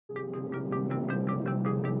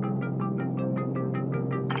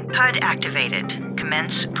HUD activated.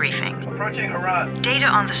 Commence briefing. Approaching Harran. Data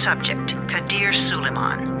on the subject, Kadir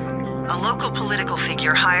Suleiman. A local political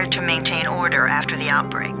figure hired to maintain order after the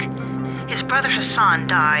outbreak. His brother Hassan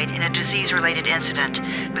died in a disease-related incident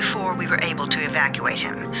before we were able to evacuate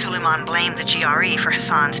him. Suleiman blamed the GRE for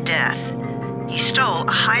Hassan's death. He stole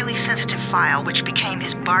a highly sensitive file which became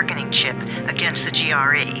his bargaining chip against the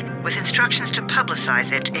GRE, with instructions to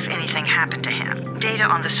publicize it if anything happened to him. Data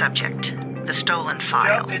on the subject, the stolen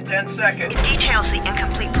file. Jump in 10 seconds. It details the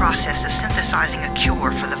incomplete process of synthesizing a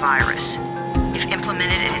cure for the virus. If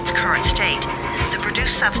implemented in its current state, the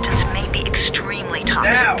produced substance may be extremely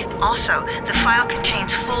toxic. Now. Also, the file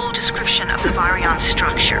contains full description of the virion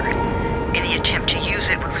structure. Any attempt to use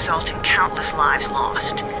it would result in countless lives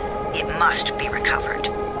lost. It must be recovered.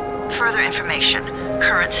 Further information,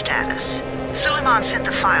 current status. Suleiman sent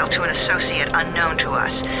the file to an associate unknown to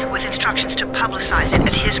us, with instructions to publicize it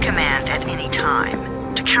at his command at any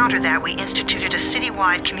time. To counter that, we instituted a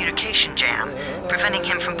citywide communication jam, preventing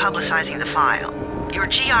him from publicizing the file. Your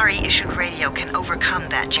GRE-issued radio can overcome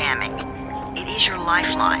that jamming. It is your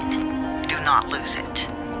lifeline. Do not lose it.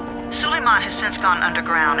 Suleiman has since gone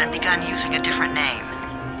underground and begun using a different name.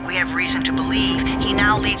 We have reason to believe he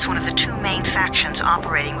now leads one of the two main factions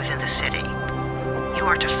operating within the city. You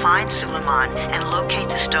are to find Suleiman and locate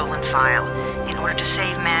the stolen file in order to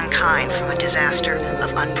save mankind from a disaster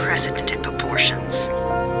of unprecedented proportions.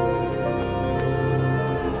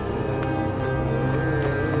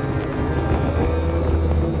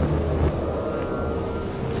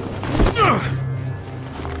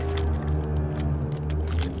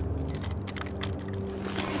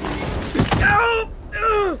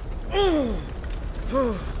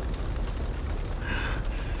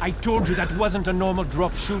 I told you that wasn't a normal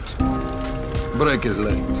drop shoot. Break his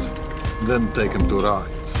legs, then take him to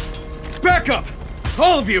rides. Back up!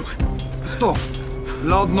 All of you! Stop!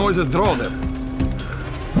 Loud noises draw them.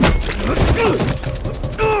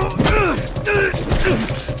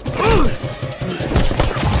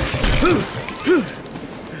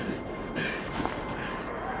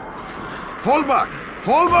 Fall back!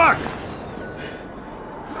 Fall back!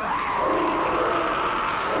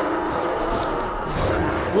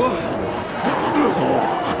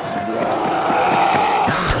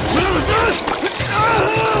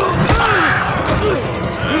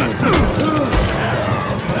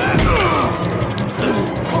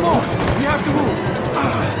 Come on! We have to move!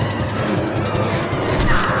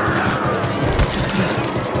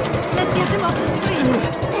 Let's get him off the street!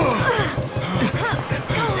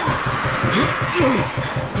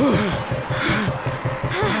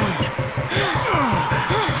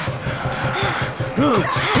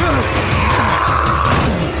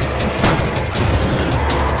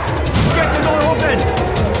 Get the door open!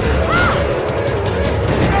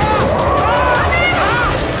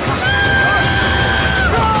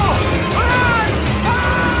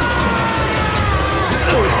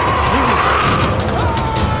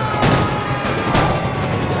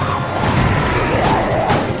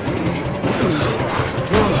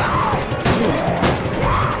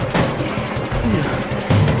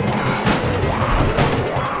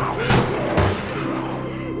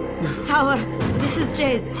 Tower, this is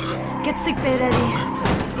Jade. Get sickbay ready.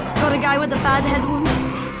 Got a guy with a bad head wound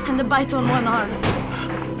and a bite on one arm.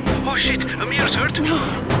 Oh shit, Amir's hurt? No,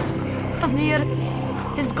 Amir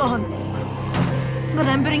is gone. But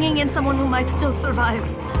I'm bringing in someone who might still survive.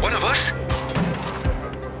 One of us?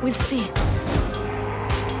 We'll see.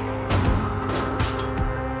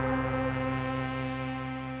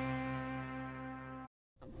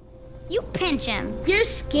 You pinch him. You're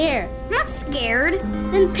scared. I'm not scared.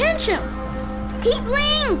 Then pinch him. He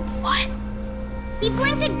blinked. What? He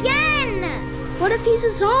blinked again. What if he's a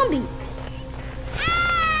zombie?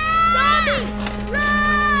 Ah! Zombie!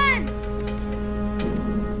 Run!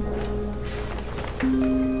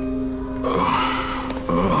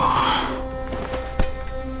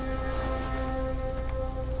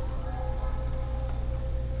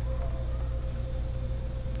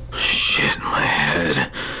 Shit, my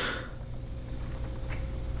head.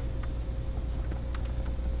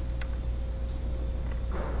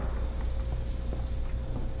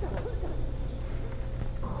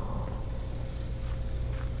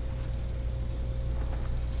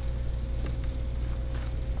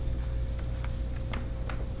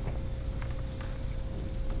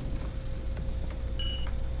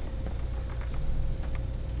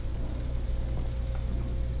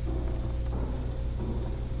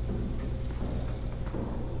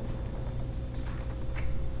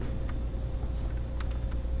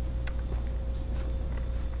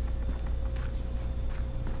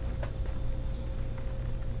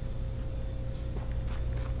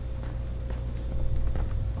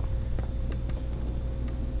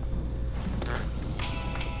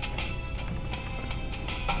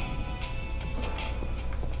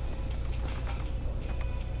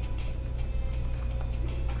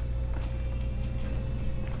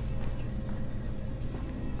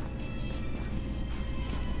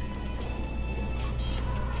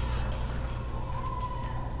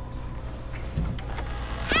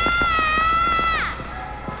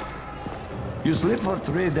 You sleep for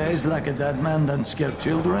 3 days like a dead man, then scare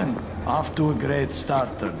children? Off to a great start,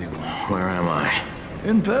 31. Where am I?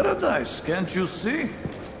 In paradise, can't you see?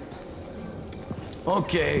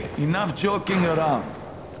 Okay, enough joking around.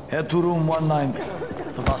 Head to room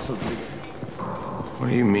 190. The boss will brief you. What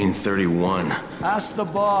do you mean, 31? Ask the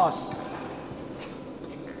boss.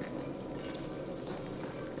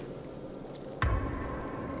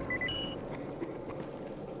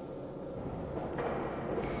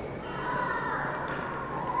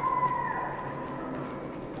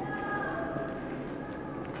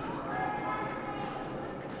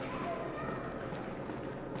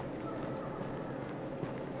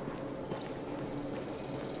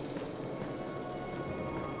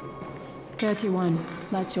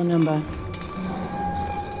 That's your number.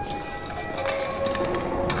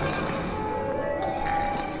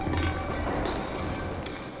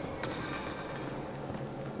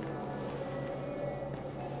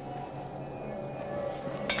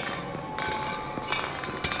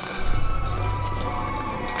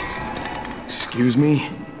 Excuse me?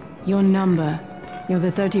 Your number. You're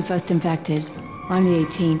the 31st infected. I'm the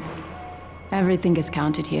 18th. Everything is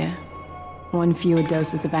counted here. 1 fewer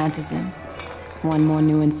doses of antizin. 1 more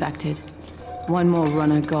new infected. 1 more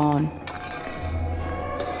runner gone.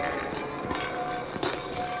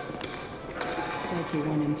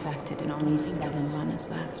 31 infected and only 7 runners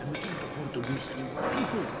left. We can't afford to lose any more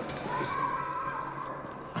people.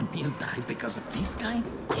 Emil died because of this guy?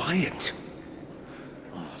 Quiet.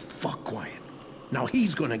 Oh, fuck quiet. Now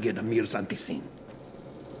he's gonna get Amir's anti-scene.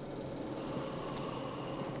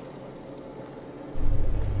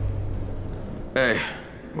 Hey,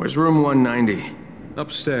 where's room 190?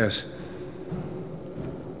 Upstairs.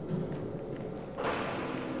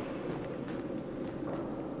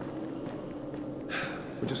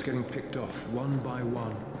 We're just getting picked off, one by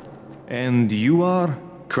one. And you are?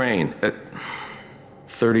 Crane,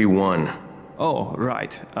 31. Oh,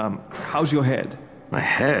 right. How's your head? My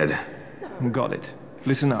head? Got it.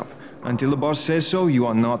 Listen up. Until the boss says so, you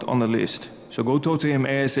are not on the list. So go talk to him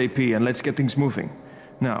ASAP and let's get things moving.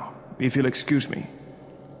 Now, if you'll excuse me.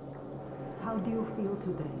 How do you feel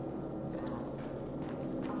today?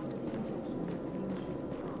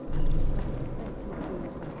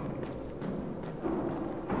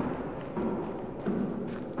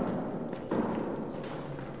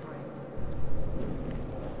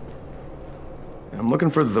 I'm looking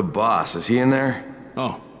for the boss. Is he in there?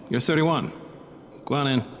 Oh, you're 31. Go on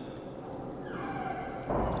in.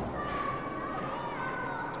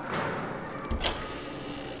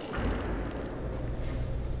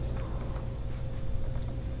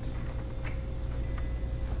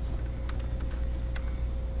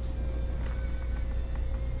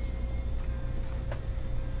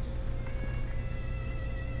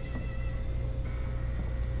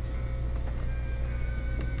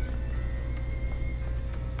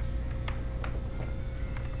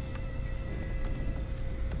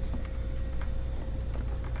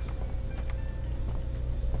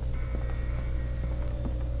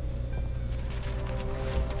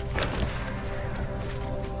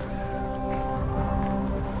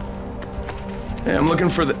 Hey, I'm looking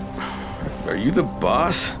for the... Are you the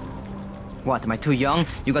boss? What, am I too young?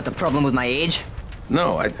 You got the problem with my age?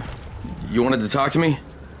 No, You wanted to talk to me?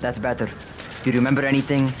 That's better. Do you remember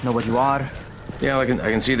anything? Know what you are? Yeah, I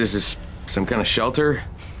can see this is some kind of shelter.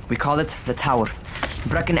 We call it the Tower.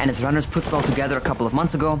 Brecken and his runners put it all together a couple of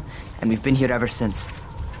months ago, and we've been here ever since.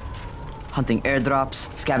 Hunting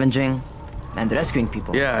airdrops, scavenging, and rescuing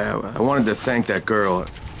people. Yeah, I wanted to thank that girl.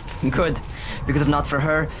 Good, because if not for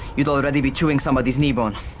her, you'd already be chewing somebody's knee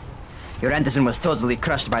bone. Your antizin was totally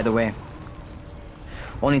crushed, by the way.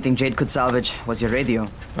 Only thing Jade could salvage was your radio.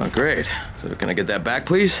 Oh, great. So can I get that back,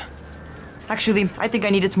 please? Actually, I think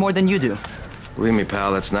I need it more than you do. Believe me,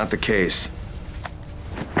 pal, that's not the case.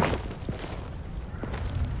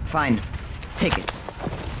 Fine. Take it.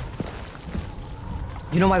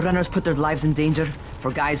 You know why runners put their lives in danger?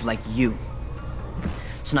 For guys like you.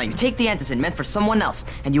 So now you take the antizin meant for someone else,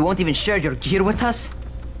 and you won't even share your gear with us?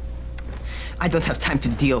 I don't have time to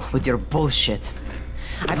deal with your bullshit.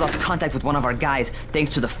 I've lost contact with one of our guys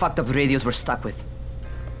thanks to the fucked up radios we're stuck with.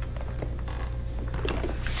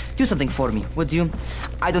 Do something for me, would you?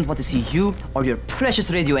 I don't want to see you or your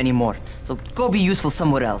precious radio anymore, so go be useful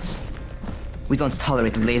somewhere else. We don't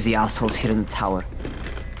tolerate lazy assholes here in the Tower.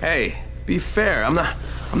 Hey, be fair. I'm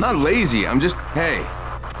not lazy. I'm just, hey,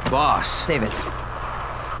 boss. Save it.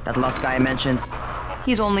 That last guy I mentioned,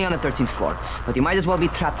 he's only on the 13th floor, but he might as well be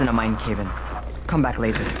trapped in a mine cave-in. Come back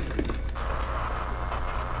later.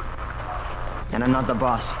 And I'm not the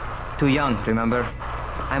boss. Too young, remember?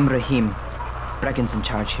 I'm Rahim. Brecken's in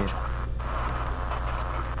charge here.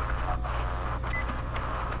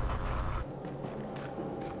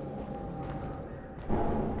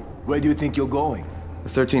 Where do you think you're going? The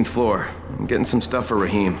 13th floor. I'm getting some stuff for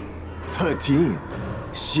Rahim. 13?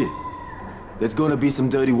 Shit. There's gonna be some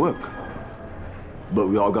dirty work. But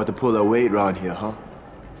we all got to pull our weight around here, huh?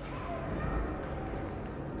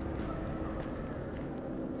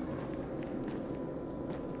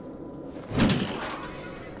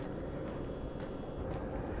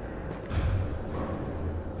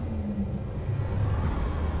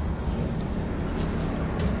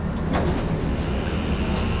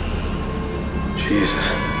 Jesus.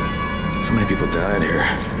 How many people died here?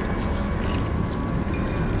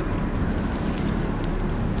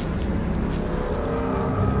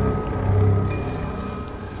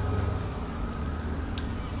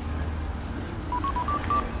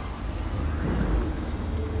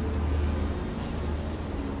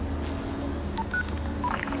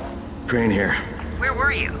 Crane here. Where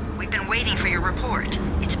were you? We've been waiting for your report.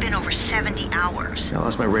 It's been over 70 hours. I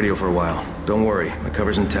lost my radio for a while. Don't worry, my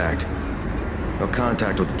cover's intact. No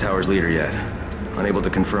contact with the tower's leader yet. Unable to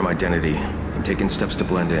confirm identity. I'm taking steps to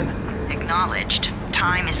blend in. Acknowledged.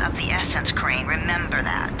 Time is of the essence, Crane. Remember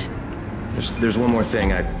that. There's one more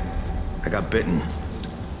thing. I got bitten.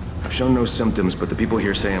 I've shown no symptoms, but the people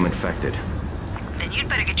here say I'm infected. Then you'd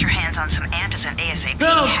better get your hands on some antizin ASAP.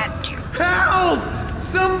 Help! Hadn't you? Help!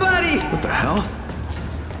 Somebody! What the hell?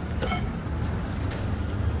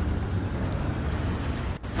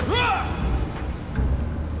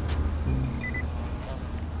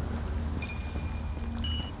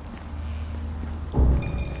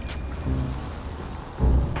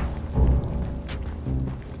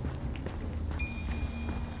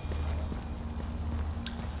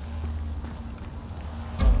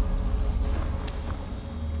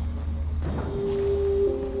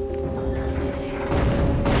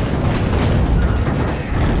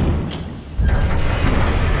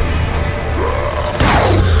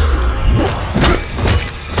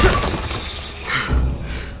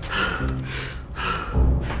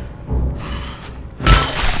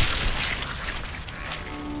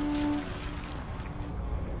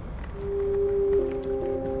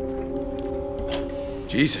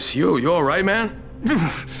 Jesus, you all right, man?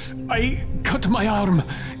 I cut my arm,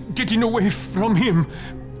 getting away from him.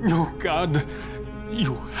 Oh, God.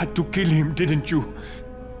 You had to kill him, didn't you?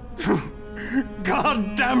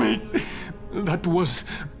 God damn it! That was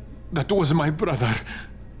my brother.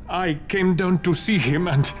 I came down to see him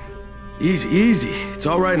and... Easy. It's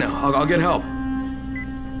all right now. I'll get help.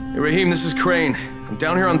 Hey, Rahim, this is Crane. I'm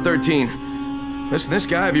down here on 13. Listen, this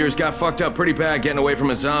guy of yours got fucked up pretty bad getting away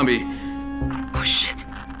from a zombie. Oh shit.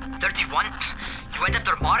 31? You went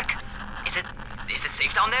after Mark? Is it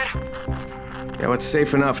safe down there? Yeah, well, it's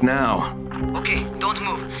safe enough now. Okay, don't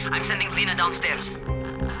move. I'm sending Lena downstairs.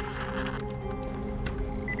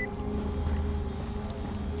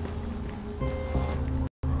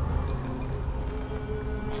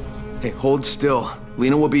 Hey, hold still.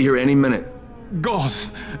 Lena will be here any minute. Gauze.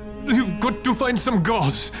 You've got to find some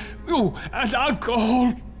gauze. Oh, and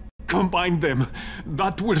alcohol. Combine them.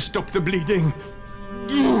 That will stop the bleeding.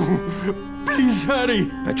 Please hurry.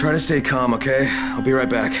 I try to stay calm, okay? I'll be right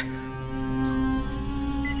back.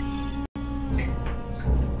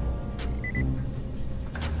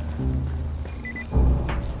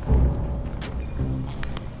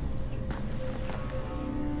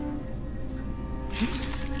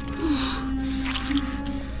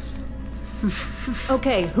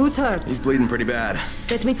 Okay, who's hurt? He's bleeding pretty bad.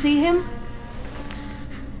 Let me see him.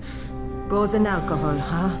 Gauze and alcohol,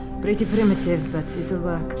 huh? Pretty primitive, but it'll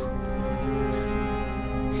work.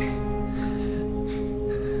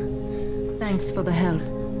 Thanks for the help.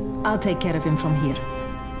 I'll take care of him from here.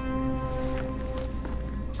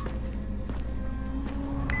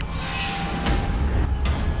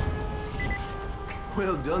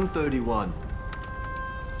 Well done, 31.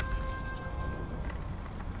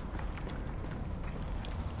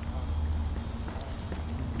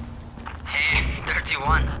 Hey,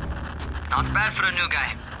 31. Not bad for a new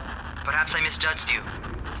guy. Perhaps I misjudged you.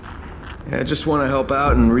 Yeah, I just want to help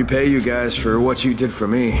out and repay you guys for what you did for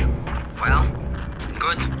me. Well,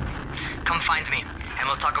 good. Come find me, and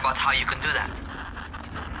we'll talk about how you can do that.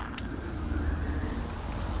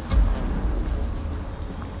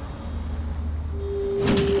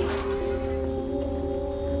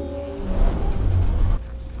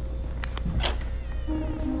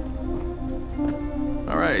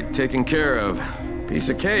 All right, taken care of. Piece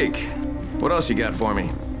of cake. What else you got for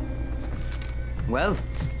me? Well,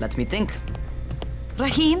 let me think.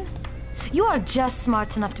 Rahim, you are just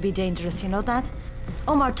smart enough to be dangerous, you know that?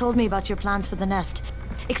 Omar told me about your plans for the nest.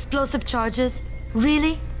 Explosive charges?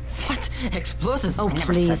 Really? What? Explosives? Oh, I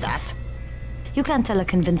never please. said that. You can't tell a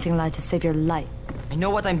convincing lie to save your life. I know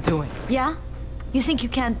what I'm doing. Yeah? You think you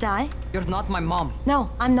can't die? You're not my mom. No,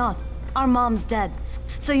 I'm not. Our mom's dead.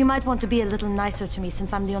 So you might want to be a little nicer to me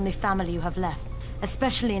since I'm the only family you have left.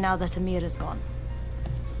 Especially now that Amir is gone.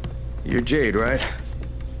 You're Jade, right?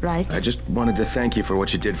 Right. I just wanted to thank you for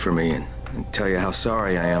what you did for me and tell you how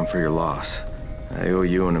sorry I am for your loss. I owe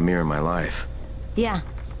you and Amir my life. Yeah,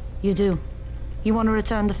 you do. You want to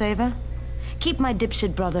return the favor? Keep my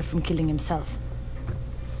dipshit brother from killing himself.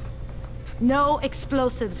 No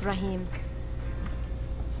explosives, Rahim.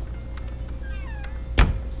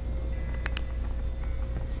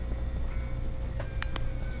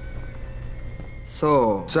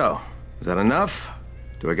 So, is that enough?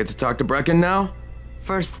 Do I get to talk to Brecken now?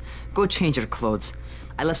 First, go change your clothes.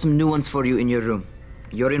 I left some new ones for you in your room.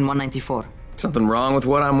 You're in 194. Something wrong with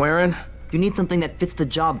what I'm wearing? You need something that fits the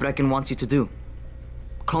job Brecken wants you to do.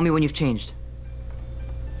 Call me when you've changed.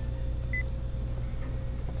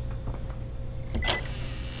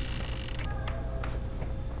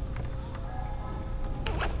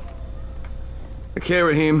 Okay,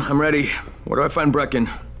 Rahim, I'm ready. Where do I find Brecken?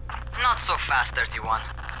 Not so fast, 31.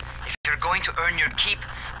 If you're going to earn your keep,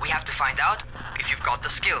 we have to find out if you've got the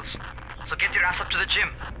skills. So get your ass up to the gym.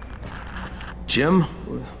 Gym?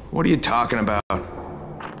 What are you talking about?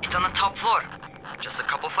 It's on the top floor. Just a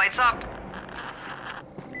couple flights up.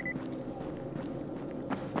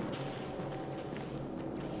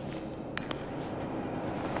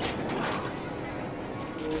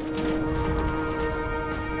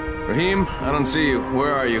 Rahim, I don't see you.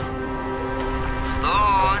 Where are you?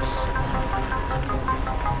 Those.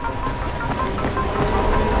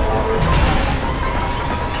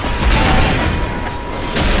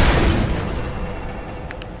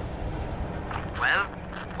 Well,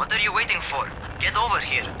 what are you waiting for? Get over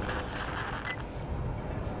here.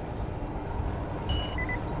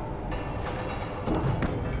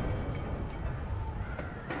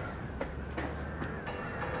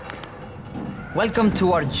 Welcome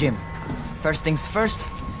to our gym. First things first,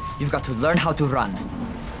 you've got to learn how to run.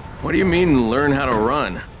 What do you mean, learn how to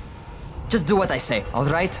run? Just do what I say, all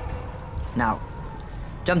right? Now,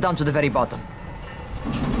 jump down to the very bottom.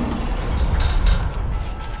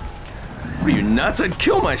 What are you, nuts? I'd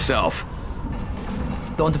kill myself.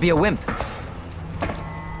 Don't be a wimp.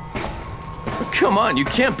 Come on, you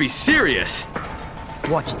can't be serious.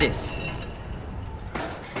 Watch this.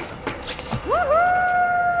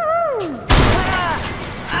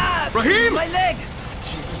 Rahim! My leg!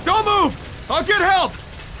 Jesus, don't move! I'll get help!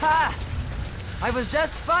 Ha! I was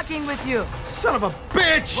just fucking with you. Son of a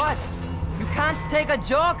bitch! What? You can't take a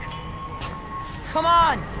joke? Come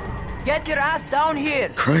on! Get your ass down here!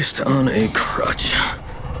 Christ on a crutch.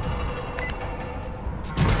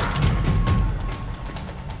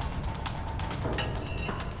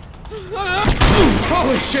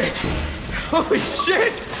 Holy shit! Holy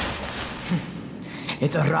shit!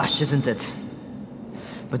 It's a rush, isn't it?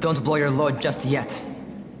 But don't blow your load just yet.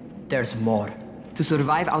 There's more. To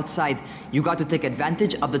survive outside, you got to take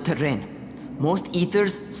advantage of the terrain. Most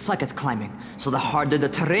eaters suck at climbing, so the harder the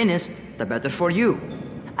terrain is, the better for you.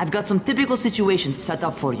 I've got some typical situations set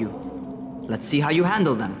up for you. Let's see how you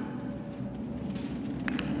handle them.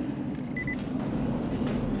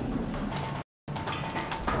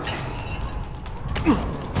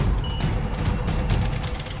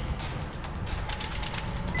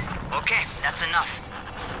 Okay, that's enough.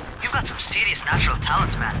 You've got some serious natural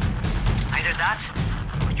talent, man. Either that,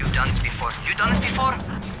 or you've done this before. You done this before?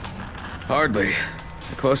 Hardly.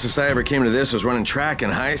 The closest I ever came to this was running track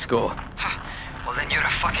in high school. Well, then you're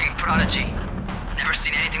a fucking prodigy. Never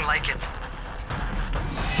seen anything like it.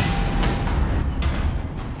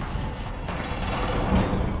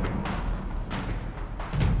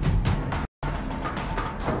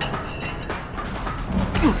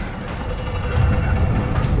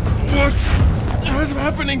 What's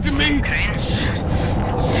happening to me? Crane?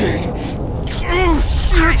 Shit. Oh,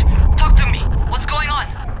 shit. Talk to me. What's going on?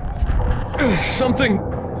 Something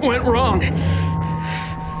went wrong.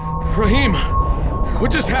 Rahim,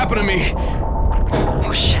 what just happened to me?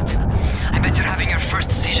 Oh shit. I bet you're having your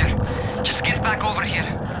first seizure. Just get back over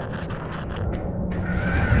here.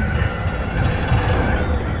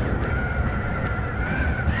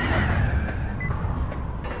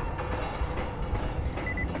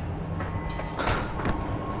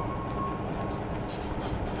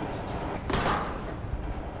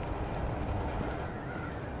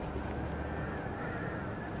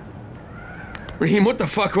 Rahim, what the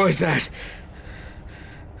fuck was that?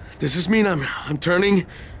 Does this mean I'm turning?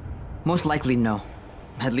 Most likely no.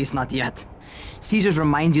 At least not yet. Seizures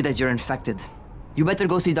remind you that you're infected. You better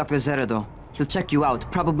go see Dr. Zera though. He'll check you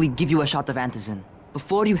out, probably give you a shot of antizin.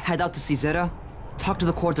 Before you head out to see Zera, Talk to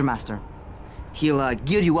the quartermaster. He'll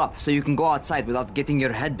gear you up so you can go outside without getting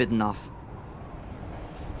your head bitten off.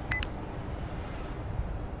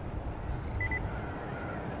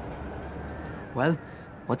 Well,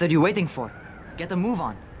 what are you waiting for? Get a move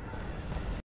on.